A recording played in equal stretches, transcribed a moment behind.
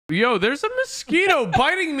Yo, there's a mosquito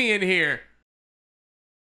biting me in here.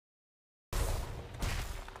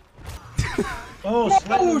 Oh, he's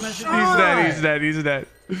dead. He's dead. He's dead.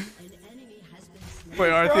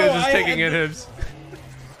 Wait, ARTHEO just taking in his.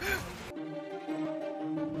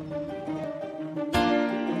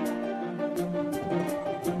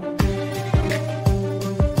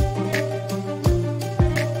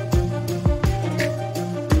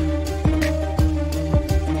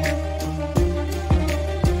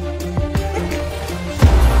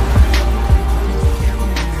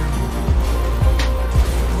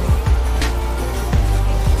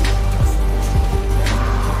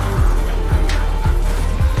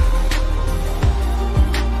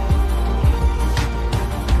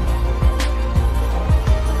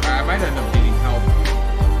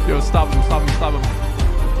 Stop him, stop him, stop him.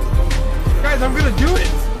 Guys, I'm gonna do it.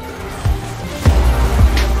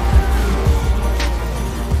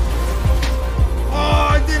 Oh,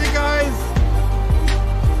 I did it, guys.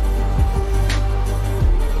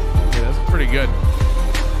 Yeah, that's pretty good.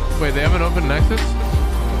 Wait, they have an open Nexus?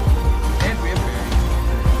 And we have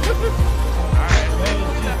Barry. Alright.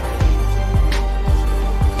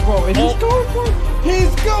 Bro, and he's going for it.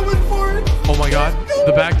 He's going for it. Oh my god.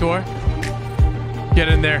 The back door. Get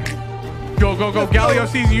in there. Go, go, go. Galio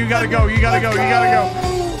sees you. You gotta go. You gotta go. You gotta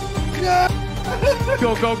go.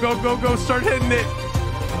 Go, go, go, go, go. Start hitting it.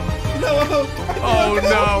 No. Oh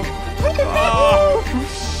no. Oh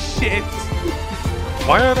shit.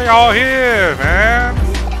 Why are they all here, man?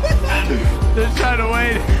 They're trying to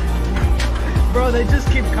wait. Bro, they just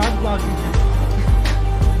keep cock blocking you.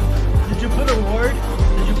 Did you put a ward?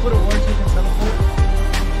 Did you put a ward so you can teleport?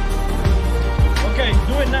 Okay,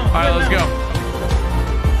 do it now. Alright, let's go.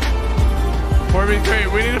 4v3,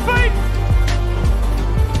 we need to fight!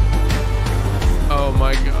 Oh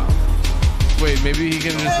my god. Wait, maybe he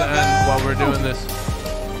can just end while we're doing this.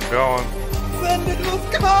 Going. Send it, let's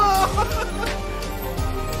go!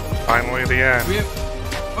 Finally the end. We have,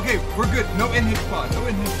 okay, we're good. No in-hit spawn. No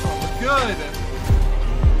in-hit spawn. We're good.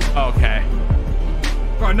 Okay.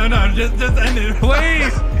 Bro, no, just end it.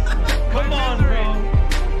 Please! Come on, bro.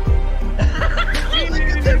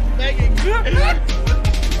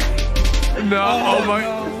 No, oh my. No.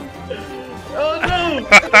 Oh no!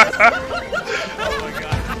 Oh my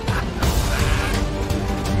god.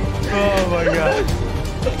 Oh my god.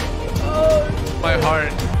 My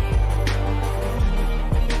heart.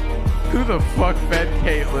 Who the fuck fed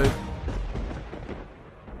Caitlyn?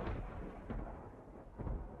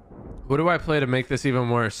 What do I play to make this even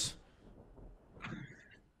worse?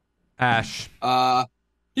 Ash.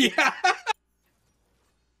 Yeah.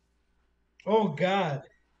 Oh god.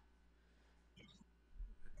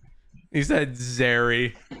 He said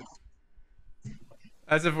Zeri.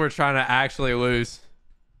 As if we're trying to actually lose.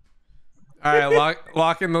 All right,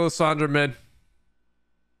 lock in the Lissandra mid.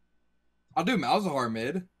 I'll do Malzahar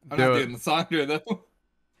mid. I'm Do not it. doing Lissandra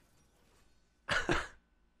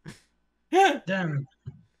though. Damn.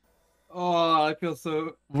 Oh, I feel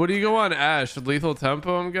so. What do you go on Ash? Lethal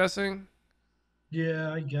tempo, I'm guessing?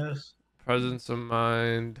 Yeah, I guess. Presence of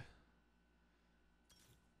mind.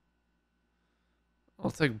 I'll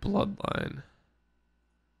take Bloodline.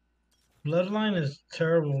 Bloodline is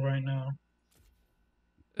terrible right now.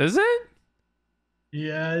 Is it?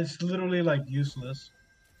 Yeah, it's literally like useless.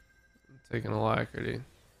 I'm taking Alacrity.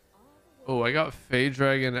 Oh, I got Fey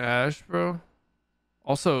Dragon Ash, bro.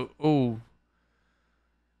 Also, oh.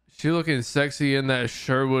 She looking sexy in that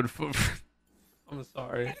Sherwood foot. I'm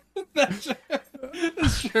sorry.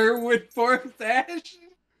 Sherwood Forest Ash?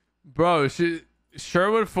 Bro,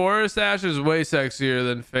 Sherwood Forest Ash is way sexier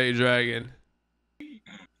than Fey Dragon.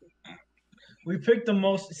 We picked the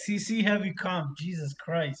most CC heavy comp. Jesus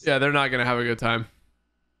Christ. Yeah, they're not gonna have a good time.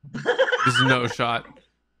 There's no shot.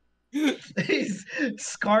 He's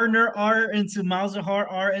Skarner R into Malzahar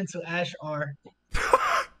R into Ash R.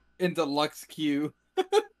 Into Lux Q.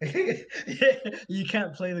 You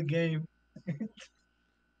can't play the game.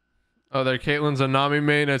 Oh, their Caitlyn's a Nami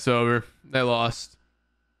main. It's over. They lost.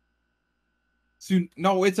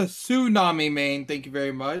 No, it's a tsunami main. Thank you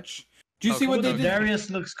very much. Do you see what they did? Darius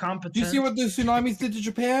looks competent. Do you see what the tsunamis did to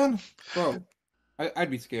Japan? Bro, I'd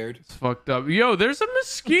be scared. It's fucked up. Yo, there's a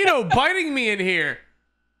mosquito biting me in here.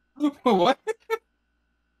 What?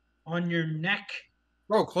 On your neck.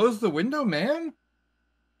 Bro, close the window, man.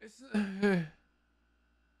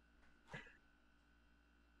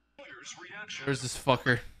 There's this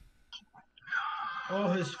fucker. Oh,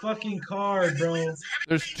 his fucking car, bro.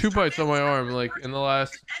 There's 2 bites on my arm, like in the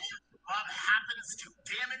last. Happens to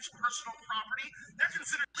damage personal property, they're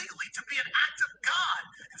considered legally to be an act of God.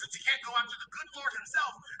 And since you can't go after the good Lord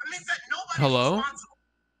himself, it means that nobody Hello? is responsible.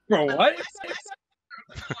 Bro, what?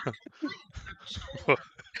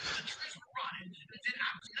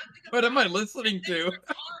 What am I listening to?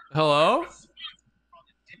 Hello?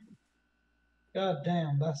 God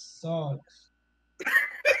damn, that sucks.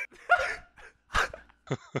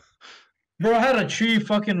 Bro, I had a tree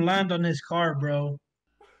fucking land on his car, bro.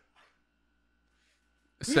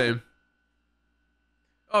 Same.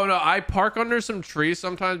 Oh no, I park under some trees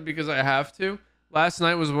sometimes because I have to. Last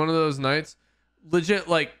night was one of those nights. Legit,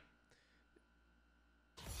 like,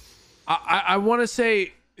 I want to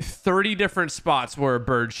say 30 different spots where a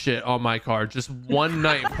bird shit on my car. Just one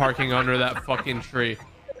night parking under that fucking tree.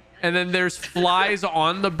 And then there's flies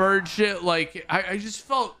on the bird shit. Like, I just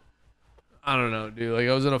felt, I don't know, dude. Like,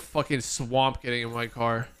 I was in a fucking swamp getting in my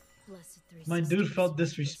car. My dude felt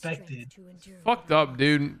disrespected. Fucked up,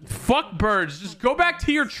 dude. Fuck birds. Just go back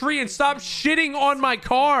to your tree and stop shitting on my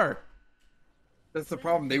car. That's the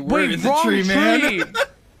problem. They were in the wrong tree, man.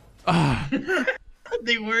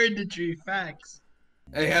 They were in the tree, facts.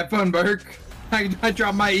 Hey, have fun, Burke. I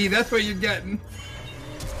dropped my E. That's what you're getting.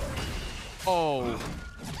 Oh.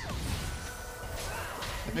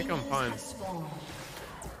 I think I'm fine.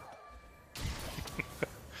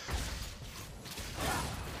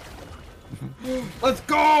 Let's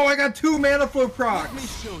go! I got 2 mana flow procs. Let me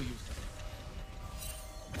show you.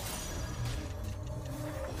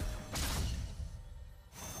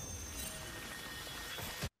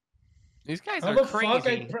 These guys How are the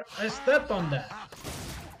crazy. fuck I stepped on that?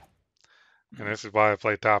 And this is why I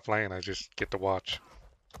play top lane. I just get to watch.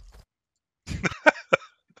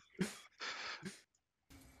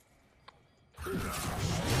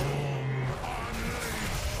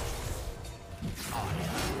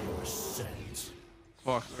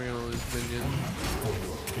 Fuck, we're gonna lose minions.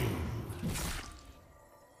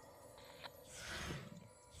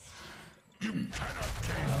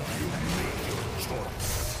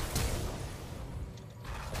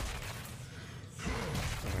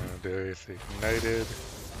 Darius ignited.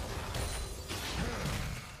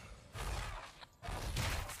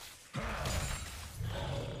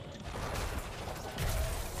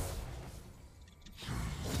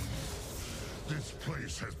 This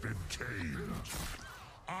place has been tamed.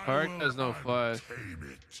 Park has no flash. Tame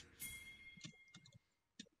it.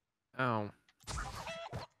 Ow.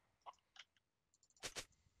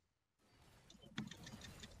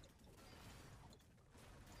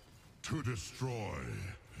 To destroy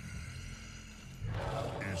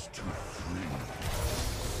is to free.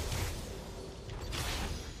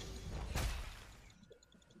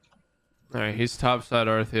 Alright, he's topside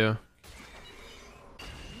ARTHEO.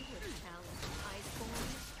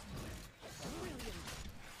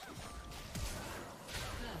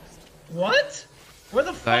 What? Where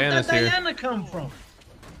the fuck Diana's did here. Diana come from?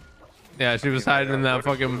 Yeah, she was hiding in that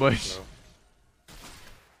fucking bush.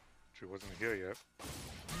 She wasn't here yet.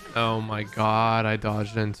 Oh my god, I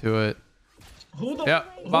dodged into it. Who the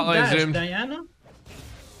Yep, who bot lane dashed, zoomed. Diana?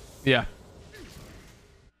 Yeah.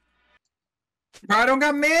 Bro, I don't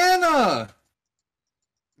got mana.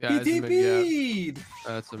 Yeah, it's a mid PTP'd. gap.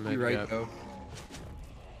 That's a mid You're right, gap. though.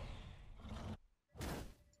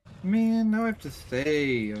 Man, now I have to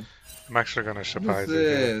stay. I'm actually gonna What surprise is you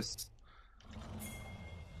here. this?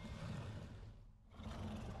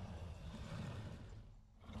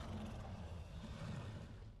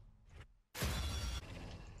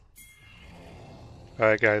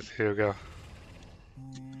 Alright guys, here we go.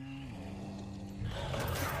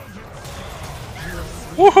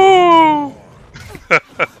 Woohoo!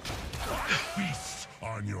 Feast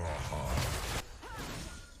on your heart.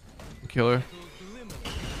 Killer.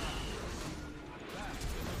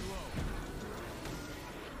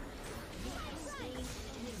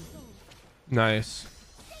 Nice.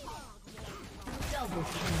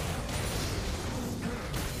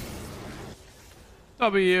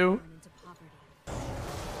 W.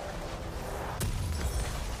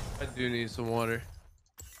 I do need some water.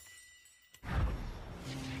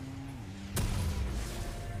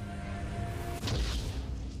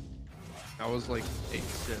 I was like 8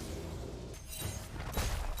 sips.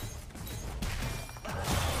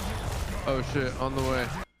 Oh shit, on the way.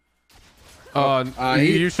 Oh,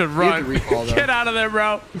 you should run. recall, though. Get out of there,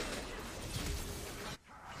 bro.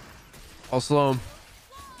 I'll slow him.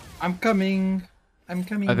 I'm coming. I'm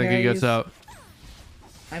coming. I think he gets guys. out.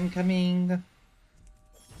 I'm coming.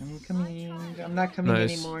 I'm coming. I'm not coming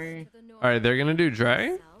Nice. anymore. All right, they're gonna do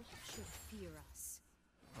dragon.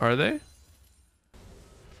 Are they?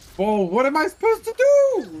 Whoa, what am I supposed to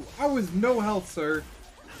do? I was no health, sir.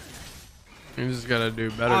 You just gotta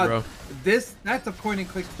do better, bro. That's a point and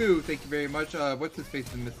click too. Thank you very much. What's his face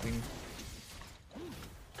is missing?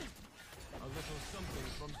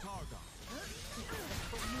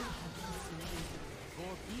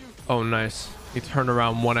 Oh, nice. He turned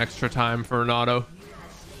around one extra time for an auto.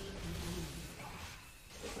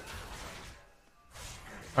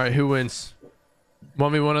 All right, who wins?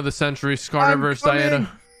 1v1 of the century, Skarner versus Diana.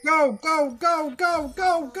 Go, go, go, go,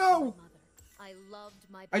 go, go! I loved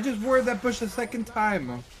my I just wore that bush a second time.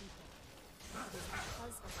 because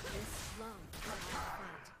of this love that I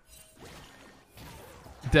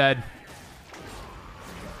fight. Dead.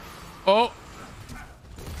 Oh.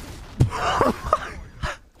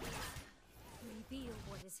 Reveal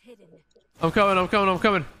what is hidden. I'm coming, I'm coming, I'm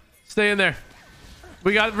coming. Stay in there.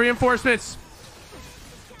 We got reinforcements.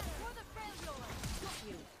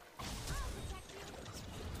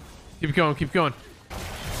 Keep going, keep going.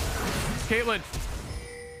 Caitlyn.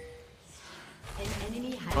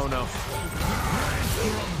 Oh no.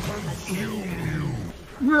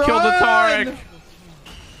 Kill the Taric.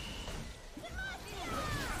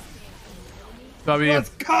 W. Let's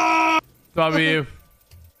go! W.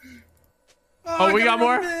 Oh, we got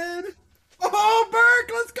more? Oh,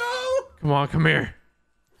 Burke, let's go! Come on, come here.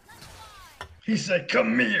 He said,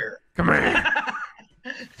 "Come here." Come here.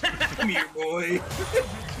 Come here, boy.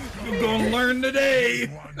 You're gonna learn today.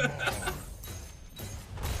 One more.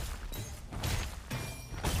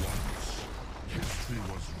 History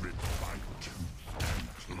was written by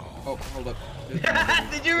tooth and claw. Oh, hold up.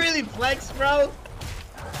 Did you really flex, bro?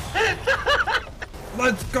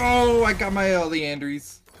 Let's go! I got my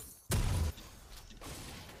Leandries.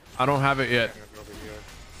 I don't have it yet. Over here.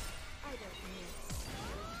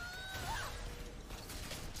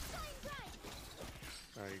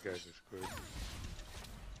 Oh, you guys are screwed.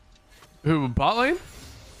 Who, bot lane?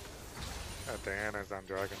 Diana's on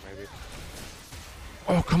Dragon, maybe.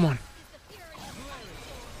 Oh, come on.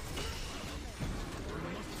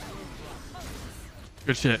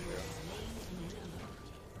 Good shit.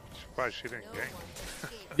 Surprised she didn't gank.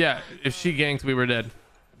 Yeah, if she ganked, we were dead.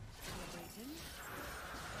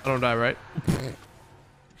 I don't die, right? Oh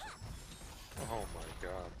my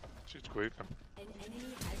god. She's squeaking.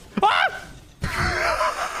 Ah! I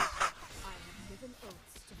have given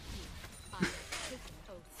oaths to few. I have taken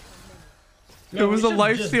oaths from many. It was a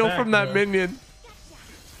life steal from that minion.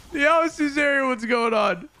 Yo, Caesarea, what's going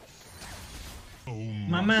on?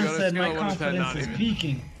 My man Gotta said scale my 1 to 10, confidence not is even.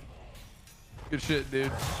 peaking. Good shit,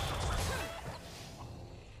 dude.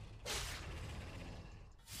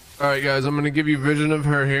 Alright, guys, I'm gonna give you vision of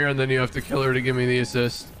her here, and then you have to kill her to give me the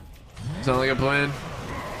assist. Sound like a plan?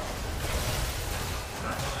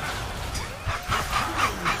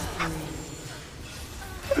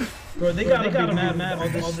 Bro, they gotta be mad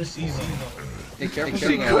all this season. Hey, careful.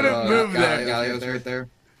 She couldn't move there. Galio's right there.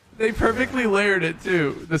 They perfectly layered it,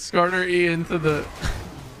 too. The Skarner E into the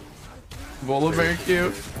Volibear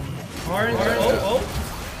Q. Orange, oh.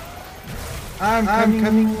 I'm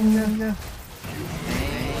coming.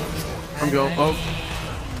 I'm going. Oh.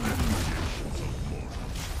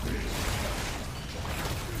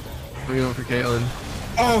 I'm going for Caitlyn.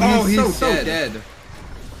 Oh, he's so dead.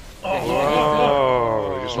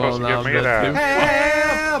 Oh, you're supposed to now give me I'm dead,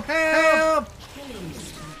 that. too. Help!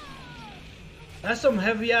 That's some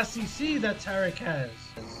heavy ass CC that Taric has.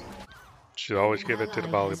 Should always give it to the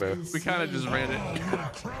Volibear. We kind of just ran it.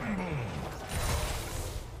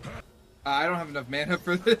 I don't have enough mana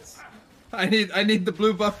for this. I need the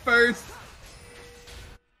blue buff first.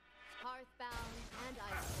 Hearthbound and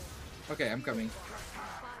Iceborne, Okay, I'm coming.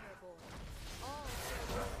 Fireborn, all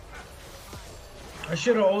I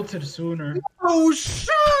should have ulted sooner. Oh shit!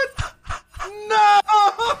 No!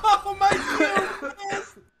 My shield!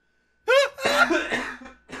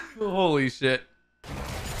 Holy shit.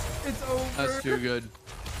 It's over. That's too good.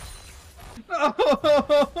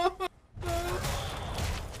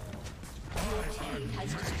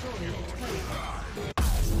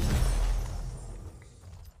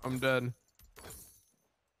 I'm dead.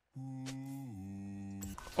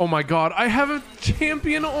 Oh my god, I have a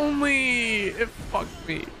champion only! It fucked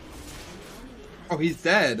me. Oh, he's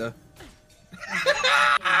dead.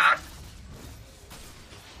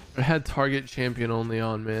 I had target champion only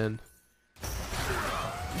on, man.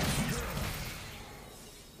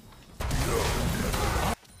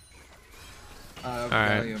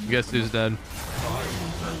 Alright, guess who's dead?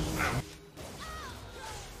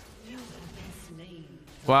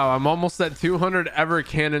 Wow, I'm almost at 200 ever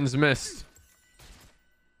cannons missed.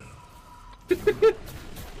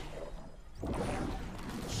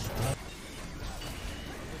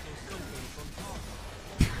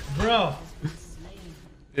 Bro,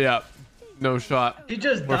 Yeah, no shot. he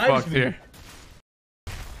just We're dives fucked me. here.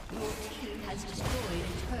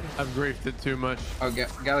 I've griefed it too much. Oh,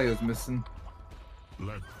 Galio's missing.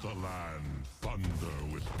 Let the land thunder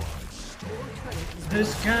with my storm.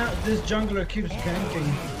 This jungler keeps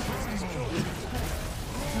ganking.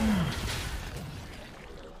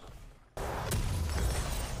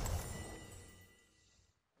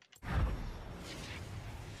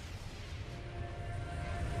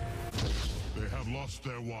 They have lost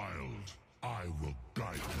their wild. I will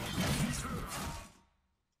guide them.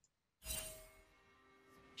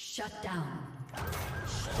 Shut down.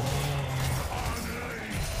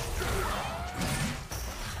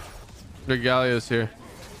 The Galio's here.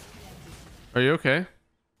 Are you okay?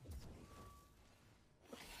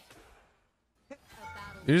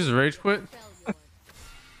 You just rage quit?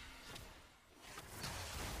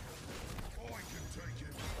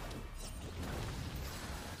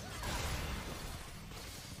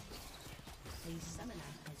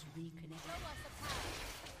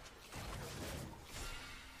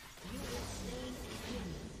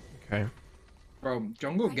 Okay. Bro,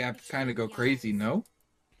 jungle gap kind of go crazy, no?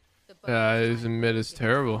 Yeah, his mid is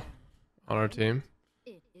terrible on our team.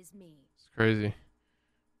 It is me. It's crazy.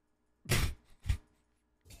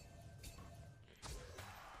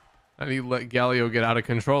 I need to let Galio get out of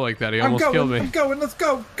control like that. He almost killed me. I'm going. Let's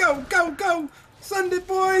go. Go, go, go. Send it,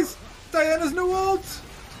 boys. Diana's new ult.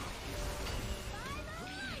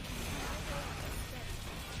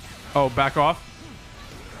 Oh, back off.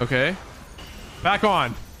 Okay. Back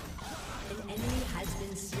on.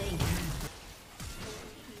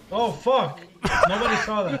 Oh fuck! Nobody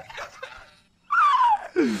saw that.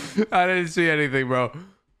 I didn't see anything, bro.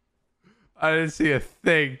 I didn't see a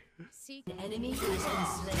thing. The enemy has been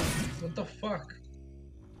slain. What the fuck?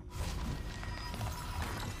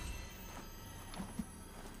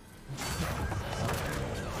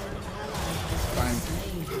 Fine.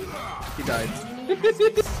 He died.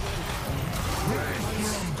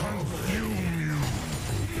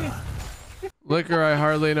 Liquor, I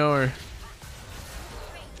hardly know her.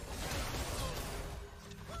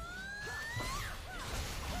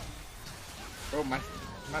 Bro, my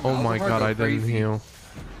Oh my god, I didn't crazy. heal.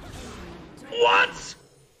 What?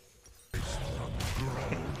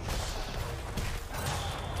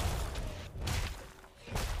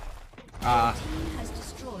 Has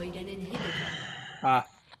destroyed an inhibitor.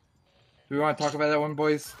 Do we want to talk about that one,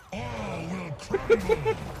 boys?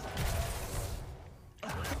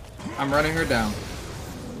 I'm running her down.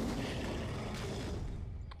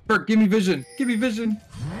 Bert, give me vision. Give me vision.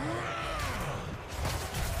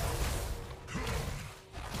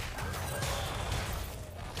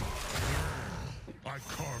 I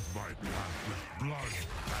carved my path with blood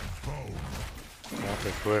and bone. Not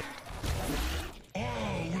the clip.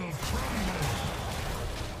 All will tremble.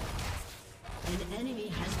 An enemy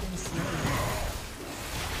has been slain.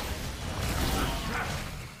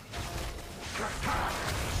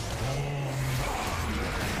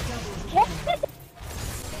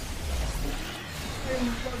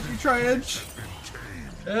 You try edge.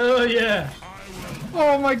 Oh yeah.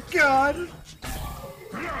 Oh my god.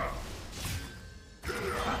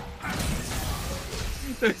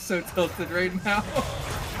 They're so tilted right now.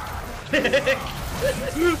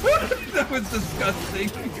 That was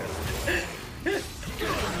disgusting.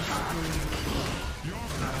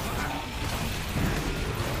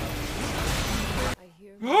 I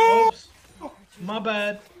hear Oops. My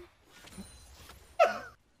bad.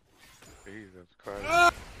 Jesus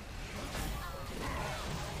Christ.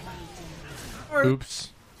 Oops.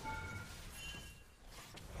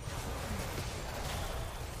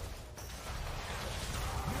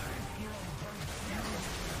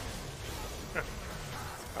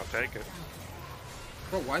 I'll take it.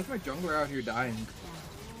 Bro, why is my jungler out here dying?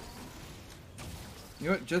 You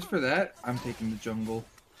know what? Just for that, I'm taking the jungle.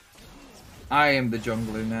 I am the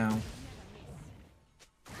jungler now.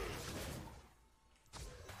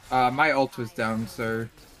 My ult was down, sir.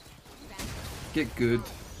 Get good.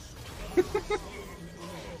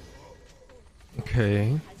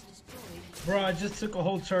 Okay. Bro, I just took a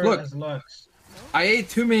whole turn Look. as Lux. I ate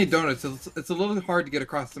too many donuts. It's a little hard to get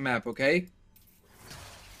across the map, okay?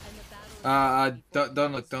 Don't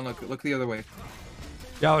look, don't look. Look the other way.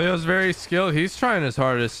 Galio's very skilled. He's trying his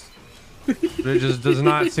hardest. But it just does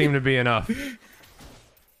not seem to be enough.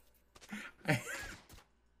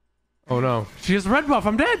 Oh no. She has red buff.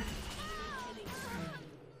 I'm dead.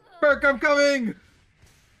 Burke, I'm coming!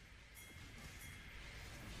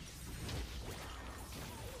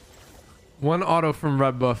 One auto from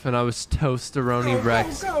red buff and I was toasteroni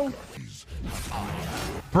Rex. Go, go.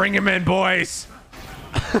 Bring him in, boys.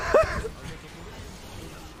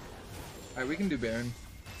 Alright, we can do Baron.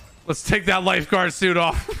 Let's take that lifeguard suit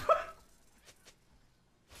off.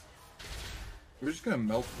 We're just gonna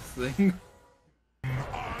melt this thing. To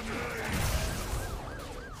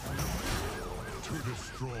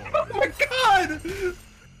destroy Oh my god!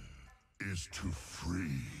 is to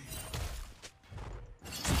free.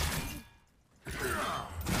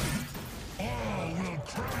 All will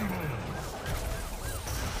crumble.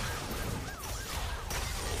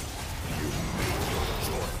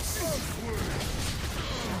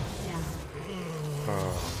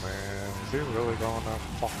 Oh man, is he really going that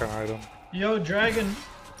fucking item? Yo, dragon,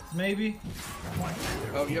 maybe.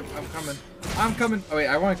 Oh, yep, I'm coming. I'm coming. Oh, wait,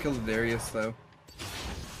 I want to kill Darius, though.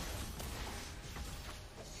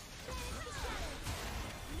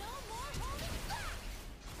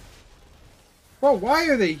 Bro, why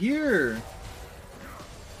are they here?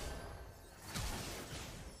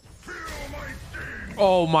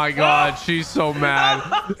 Oh my god, she's so mad.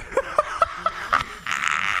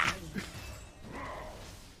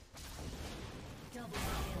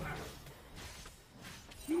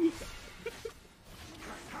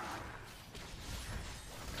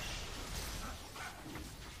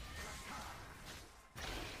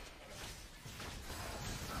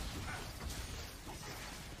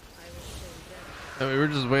 We were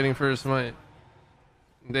just waiting for a smite.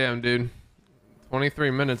 Damn, dude.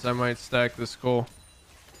 23 minutes, I might stack this skull.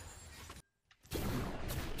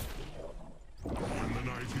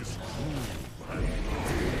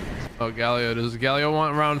 Oh, Galio. Does Galio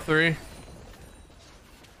want round 3? The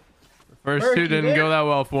first two didn't go that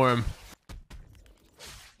well for him.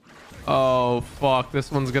 Oh, fuck.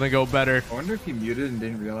 This one's gonna go better. I wonder if he muted and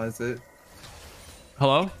didn't realize it.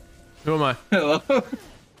 Hello? Who am I? Hello?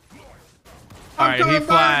 Alright, he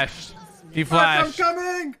flashed. He flashed. I'm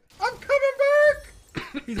coming! I'm coming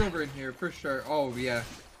back! He's over in here for sure. Oh, yeah.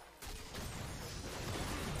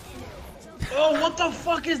 Oh, what the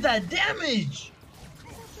fuck is that damage?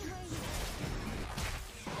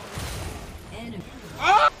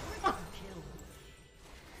 Ah!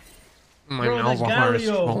 My Bro, that Malzahar is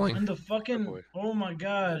Galio falling. and the fucking, oh my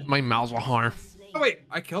god. My Malzahar. Oh, wait,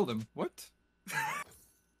 I killed him. What?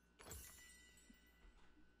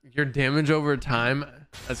 Your damage over time?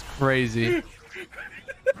 That's crazy.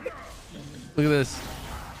 Look at this.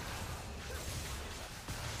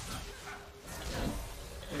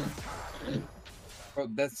 Oh,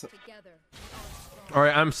 that's...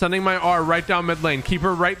 Alright, I'm sending my R right down mid lane. Keep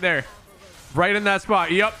her right there. Right in that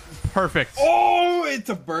spot. Yep. Perfect. Oh, it's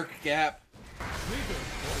a Burke gap.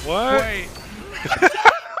 What? Wait.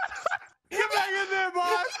 Get back in there,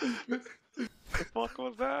 boss! The fuck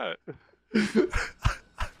was that?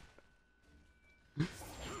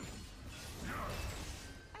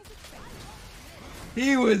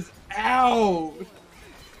 He was out.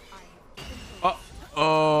 Oh.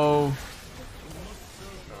 Oh,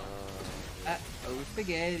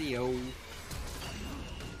 spaghetti-o.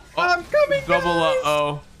 Oh, I'm coming, double guys.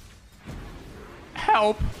 uh-oh.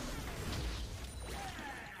 Help.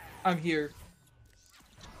 I'm here.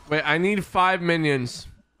 Wait, I need 5 minions.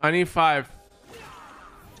 I need 5.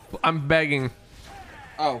 I'm begging.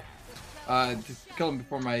 Oh. Just kill him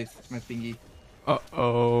before my thingy.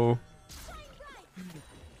 Uh-oh.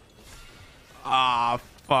 Ah,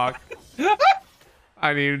 fuck.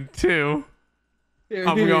 I need 2. Here,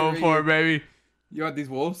 I'm here, going here, for here. it, baby. You want these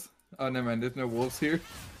wolves? Oh, never mind. There's no wolves here.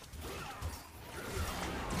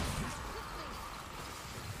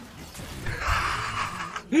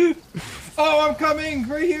 Oh, I'm coming!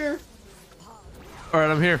 Right here! Alright,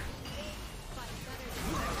 I'm here.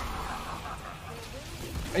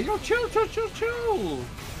 Hey, yo, chill, chill, chill, chill!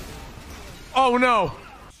 Oh, no!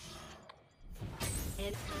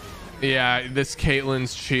 Yeah, this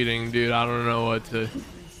Caitlyn's cheating, dude. I don't know what to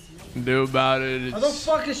do about it. How the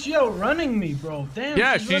fuck is she outrunning me, bro? Damn,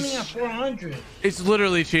 Yeah, she's she's- running at 400. It's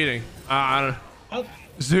literally cheating. I don't... How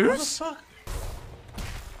Zeus? the fuck?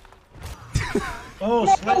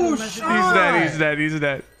 Oh, Oh, he's He's dead, he's dead, he's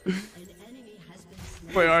dead.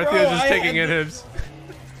 Wait, Artheo's just taking hits.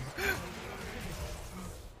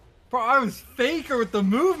 Bro, I was faker with the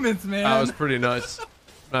movements, man. That was pretty nuts.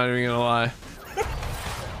 Not even gonna lie.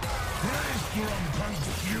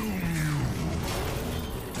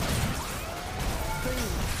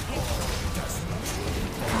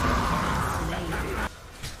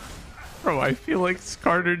 Bro, I feel like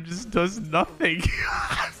Carter just does nothing.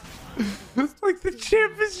 Like the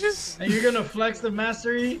champ is just... And you're gonna flex the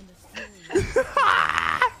mastery?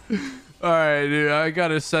 Alright, dude, I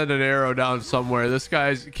gotta send an arrow down somewhere. This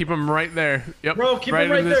guy's... Keep him right there. Yep. Bro, keep him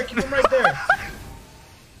right in there, this- keep him right there.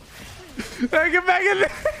 Hey, get back in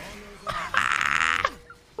there!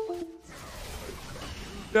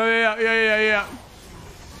 Yeah.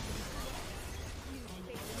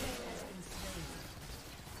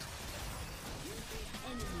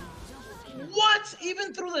 What? works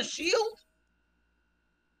even through the shield?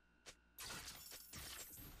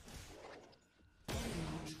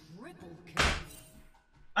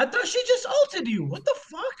 I thought she just ulted you. What the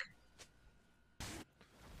fuck?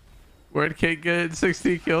 Where'd Kate get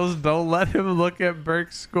 60 kills? Don't let him look at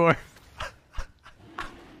Burke's score.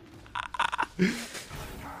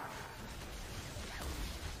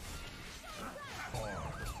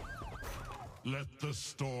 Let the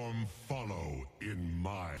storm follow in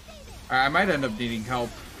mine. I might end up needing help.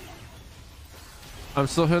 I'm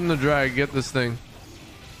still hitting the drag. Get this thing.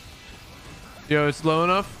 Yo, it's low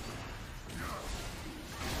enough.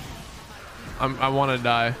 I want to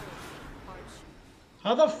die.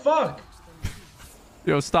 How the fuck?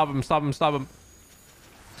 Yo, stop him, stop him, stop him.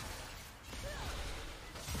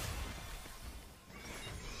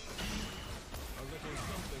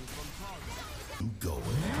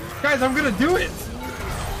 Guys, I'm gonna do it.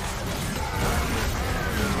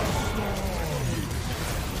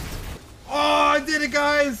 Oh, I did it,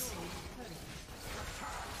 guys.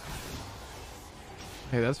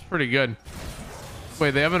 Hey, that's pretty good.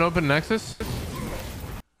 Wait, they have an open Nexus?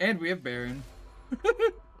 And we have Baron. All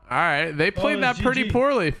right, they played that pretty GG.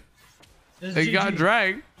 poorly. It's They GG. got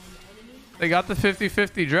drag. They got the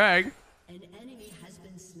 50-50 drag. An enemy has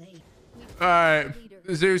been slain. All right,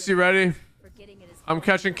 Zeus, you ready? I'm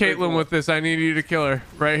catching Caitlyn with this. I need you to kill her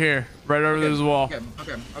right here, right over this wall.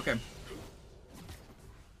 Okay.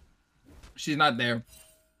 She's not there.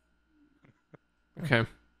 Okay.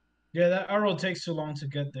 Yeah, that arrow takes too long to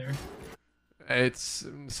get there. It's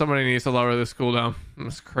somebody needs to lower this cooldown.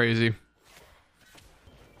 That's crazy.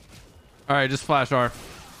 All right, just flash R.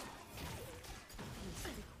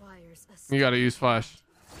 You gotta use flash.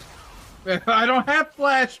 I don't have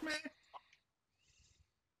flash, man.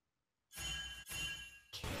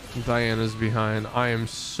 Diana's behind. I am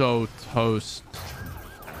so toast.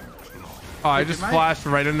 Oh, I just flashed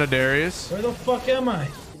right into Darius. Where the fuck am I?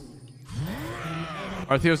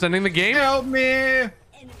 ARTHEO's ending the game. Help me.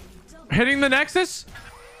 Hitting the Nexus.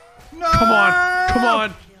 No. Come on. Come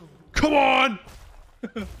on. Come on.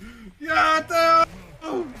 Yeah.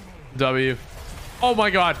 W. Oh my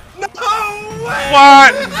god. No way.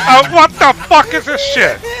 What? What the fuck is this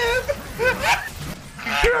shit?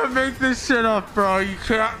 You can't make this shit up, bro. You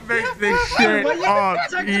can't make this shit up.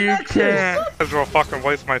 You can't. Might as well fucking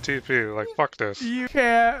waste my TP. Like, fuck this. You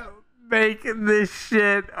can't make this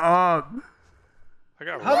shit up. I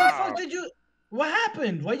got How the robbed. fuck did you? What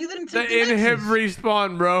happened? Why you didn't The take the inhib Nexus?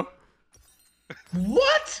 respawn, bro.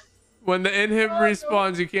 What? When the inhib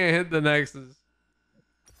respawns, you can't hit the Nexus.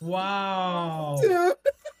 Wow. The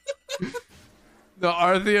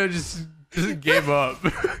ARTHEO just gave up.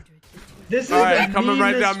 This is All right, the coming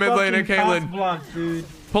right meanest down mid lane at fucking cock Caitlyn. block, dude.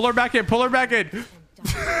 Pull her back in. Pull her back in.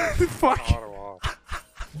 Fuck. Auto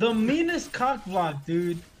off. The meanest cock block,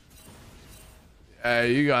 dude.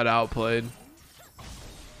 Hey, you got outplayed.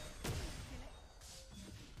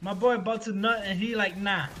 My boy about to nut and he like,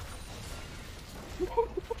 nah.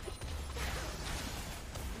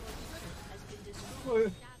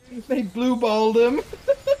 They blue balled him.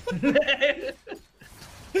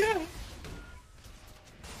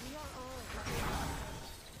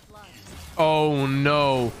 Oh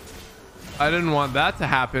no. I didn't want that to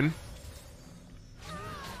happen.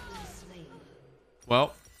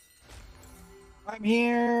 Well. I'm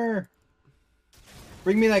here.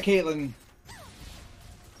 Bring me that Caitlyn.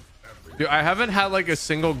 Dude, I haven't had like a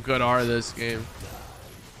single good R this game.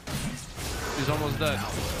 She's almost dead.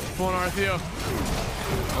 Come on, ARTHEO.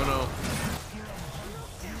 Oh no.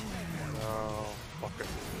 Oh, fuck it.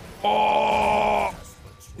 Oh!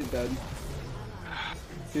 She's dead.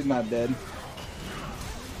 She's not dead.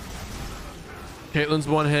 Caitlyn's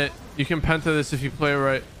one hit. You can penta this if you play it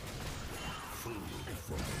right.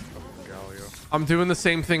 Galio. I'm doing the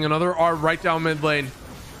same thing. Another R right down mid lane.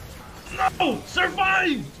 No!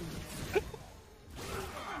 Survive!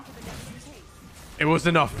 It was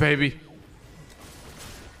enough, baby.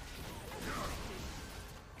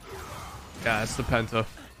 Yeah, it's the penta.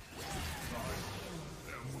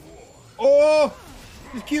 Oh!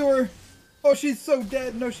 Just cue her. Oh, she's so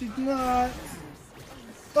dead. No, she's not.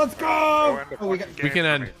 Let's go! Oh, we can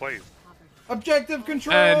end. got objective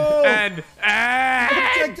control. And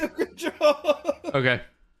objective control. Okay.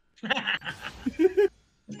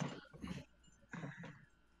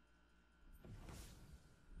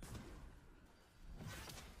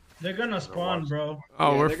 They're gonna spawn, bro.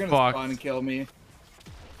 Oh, Yeah, we're they're gonna fucked. spawn and kill me.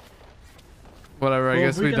 Whatever. I Well,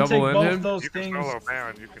 guess if we can double take in both him. those You can things. solo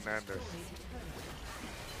Baron, you can end it.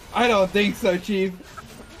 I don't think so, Chief.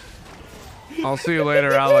 I'll see you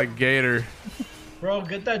later, alligator. Bro,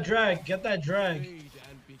 get that drag. Get that drag.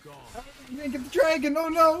 You didn't get the dragon. Oh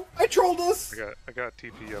no! I trolled us. I got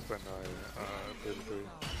TP up and basically.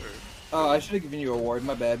 Oh, I should have given you a ward.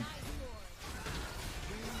 My bad.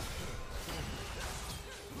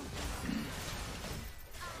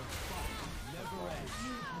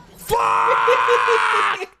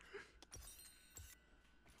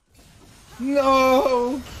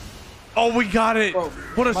 No! Oh, we got it! Bro,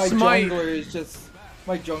 What a my smite!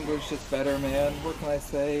 My jungler's just better, man. What can I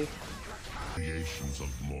say? Creations of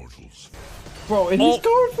mortals. Bro, and he's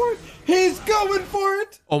going for it! He's going for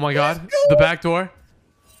it! Oh my god. The back door.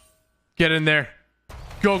 Get in there.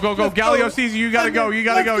 Go, go, go. Let's Galio go. sees you. You gotta go. You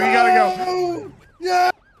gotta go. You gotta go.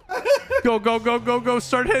 Yeah! Go, go, go, go, go.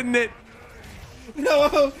 Start hitting it.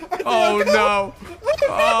 No! Oh no.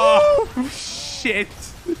 Oh shit.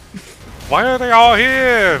 Why are they all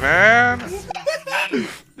here, man?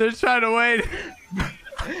 They're trying to wait.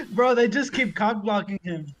 Bro, they just keep cock blocking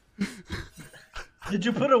him. Did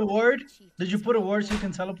you put a ward? Did you put a ward so you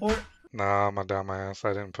can teleport? Nah, I'm a dumbass.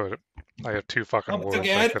 I didn't put it. I had 2 fucking wards I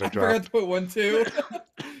Again, could I have forgot dropped. to put one too.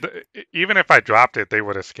 Even if I dropped it, they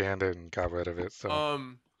would have scanned it and got rid of it. So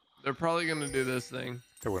They're probably gonna do this thing.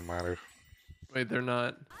 it wouldn't matter. Wait, they're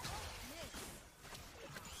not.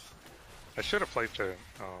 I should have placed it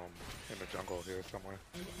in the jungle here somewhere.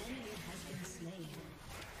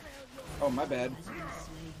 Oh, my bad.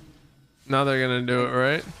 Now they're gonna do it,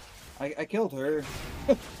 right? I killed her.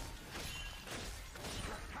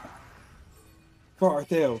 Bro,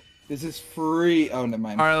 ARTHEO, this is free. Oh, never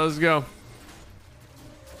mind. All right, let's go.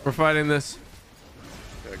 We're fighting this.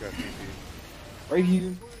 Yeah, I got TP. Right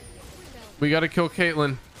here. We gotta kill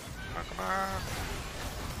Caitlyn. Oh, come on.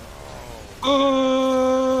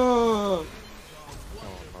 Oh!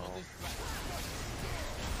 Oh no.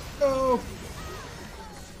 Oh!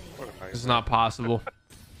 What a nice. It's not possible.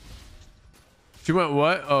 She went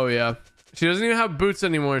what? Oh yeah. She doesn't even have boots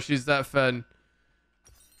anymore. She's that fed.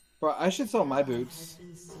 Bro, I should sell my boots.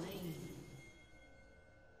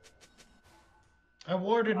 I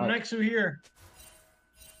warded next to here.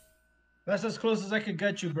 That's as close as I could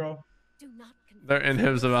get you, bro. Do not Their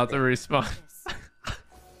inhib's about to respawn. Yeah,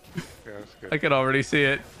 that's good. I can already see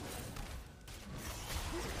it.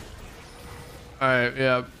 Alright,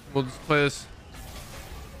 yeah. We'll just play this.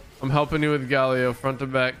 I'm helping you with Galio, front to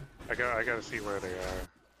back. I gotta see where they are.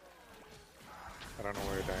 I don't know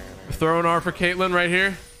where Diana is. Throw an R for Caitlyn right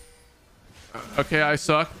here. Okay, I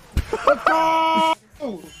suck.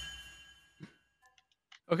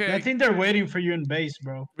 Okay, I think they're waiting for you in base,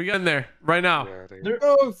 bro. we get in there right now. Yeah,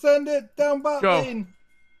 Oh, send it down bot Go. lane.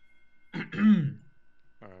 I'm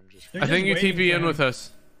just They're I think you just waiting TP for in him. with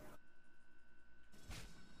us.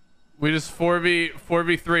 We just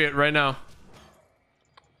 4v3 it right now.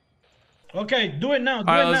 Okay, do it now. Do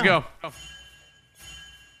All right, it let's now. go.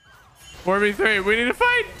 4v3. We need to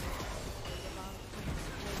fight.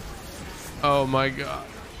 Oh my god.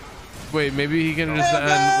 Wait, maybe he can just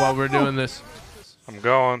end while we're doing this. I'm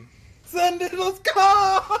going. Send it. Let's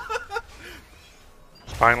go.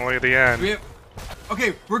 Finally the end.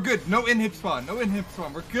 Okay, we're good. No inhib spawn. No inhib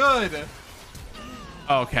spawn. We're good.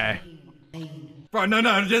 Okay. Bro, no,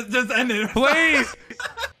 just end it. Please.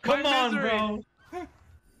 Come My on, misery. bro.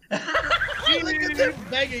 Look at them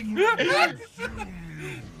begging. No.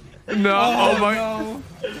 Oh my. No.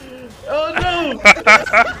 Oh no!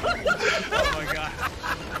 Oh my god.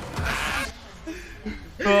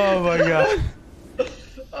 Oh my god.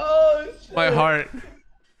 Oh shit. My heart.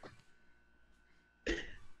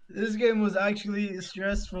 This game was actually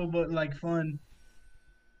stressful, but like fun.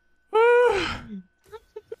 Oh,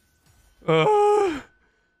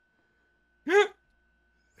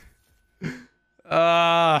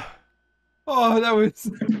 that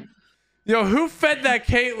was. Yo, who fed that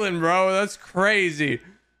Caitlyn, bro? That's crazy.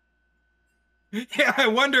 Yeah, I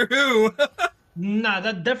wonder who. Nah,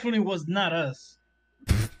 that definitely was not us.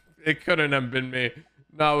 It couldn't have been me.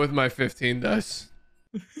 Not with my 15 dice.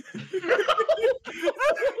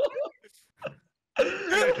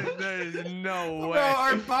 There's no way. Bro,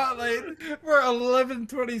 our bot lane. We're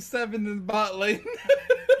 11:27 in bot lane.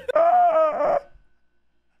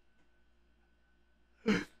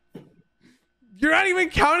 You're not even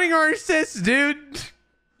counting our assists, dude.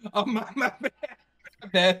 Oh my bad. My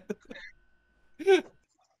bad.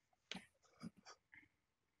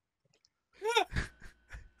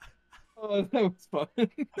 Oh, that was fun.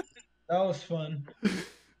 That was fun.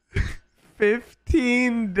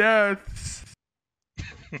 15 deaths.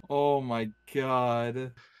 Oh my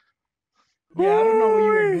god. Yeah, I don't know what you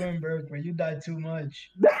were doing, bro, but you died too much.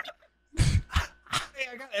 Hey,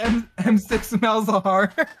 I got M6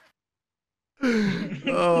 Malzahar.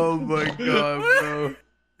 Oh my god, bro.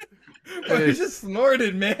 Oh, he just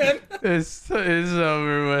snorted, man. It's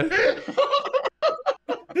over with.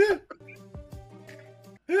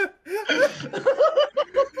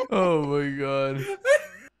 Oh my god.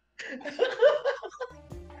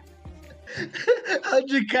 How'd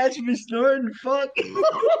you catch me snorting? Fuck.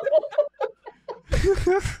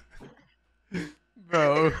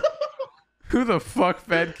 Bro. Who the fuck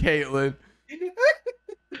fed Caitlyn?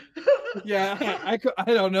 Yeah, I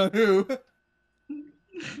don't know who.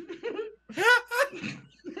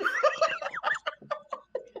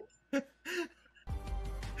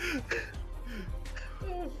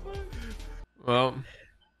 Well,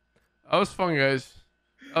 that was fun, guys.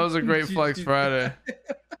 That was a great Flex Friday.